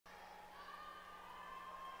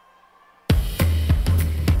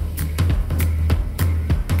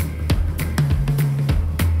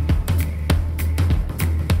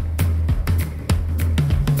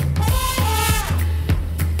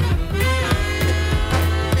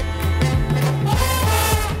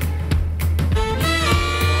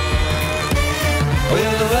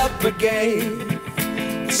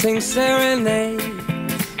brigade, sing serenade,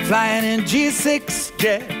 flying in G6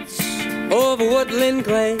 jets over woodland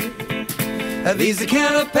glade. These are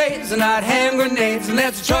canapes and not hand grenades, and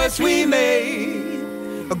that's a choice we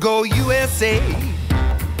made. Go USA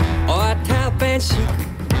or Taliban chic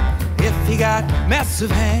if you got massive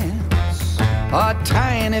hands or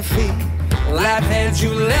tiny feet. Life hands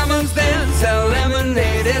you lemons, then sell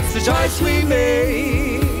lemonade. It's the choice we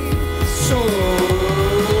made. So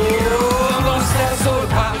I'm gonna sell a soda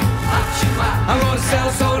pop. I'm gonna sell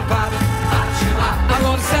a soda pop. I'm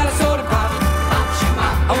gonna sell a soda pop.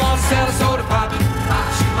 I wanna sell a soda pop.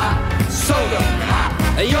 Soda,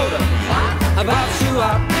 a Yoda, about you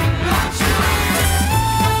up.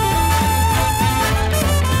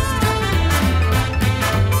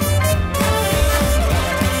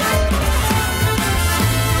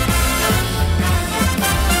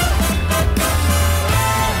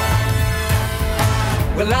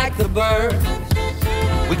 We're like the birds,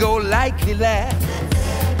 we go likely last.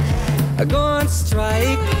 I go on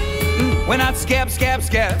strike, we're not scabs.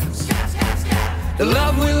 The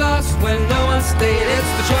love we lost when no one stayed,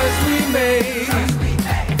 it's the choice we made.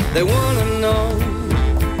 They wanna know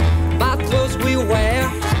about clothes we wear,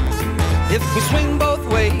 if we swing both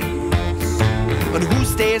ways, but who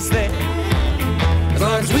stays there? As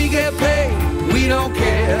long as we get paid, we don't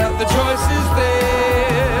care, the choice is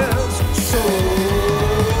theirs. So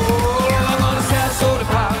I'm gonna sell soda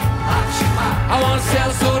pop. I wanna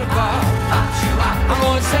sell soda pop. I'm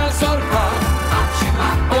gonna sell soda pop.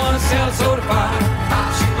 I wanna sell soda pop.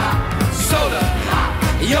 Soda,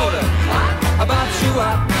 Yoda, about you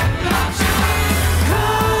up.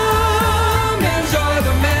 Come enjoy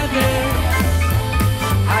the madness.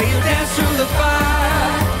 How you dance through the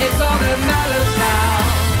fire, it's all that matters now.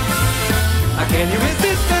 Can you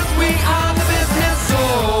resist us? We are the business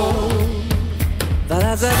soul.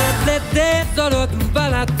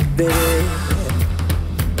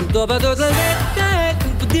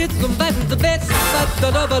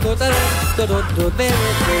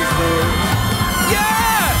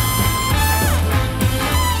 Yeah!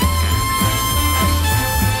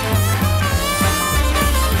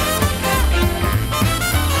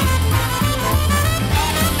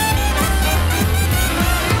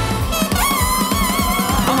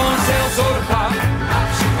 I'm gonna sell soda pop.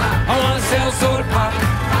 I wanna sell soda pop.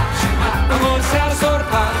 I'm gonna sell a soda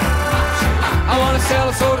pop. I wanna sell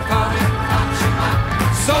a soda pop.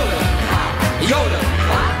 Soda, Yoda,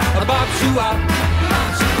 about you up.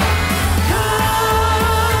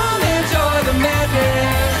 Come enjoy the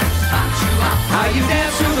madness. How you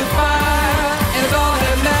dance through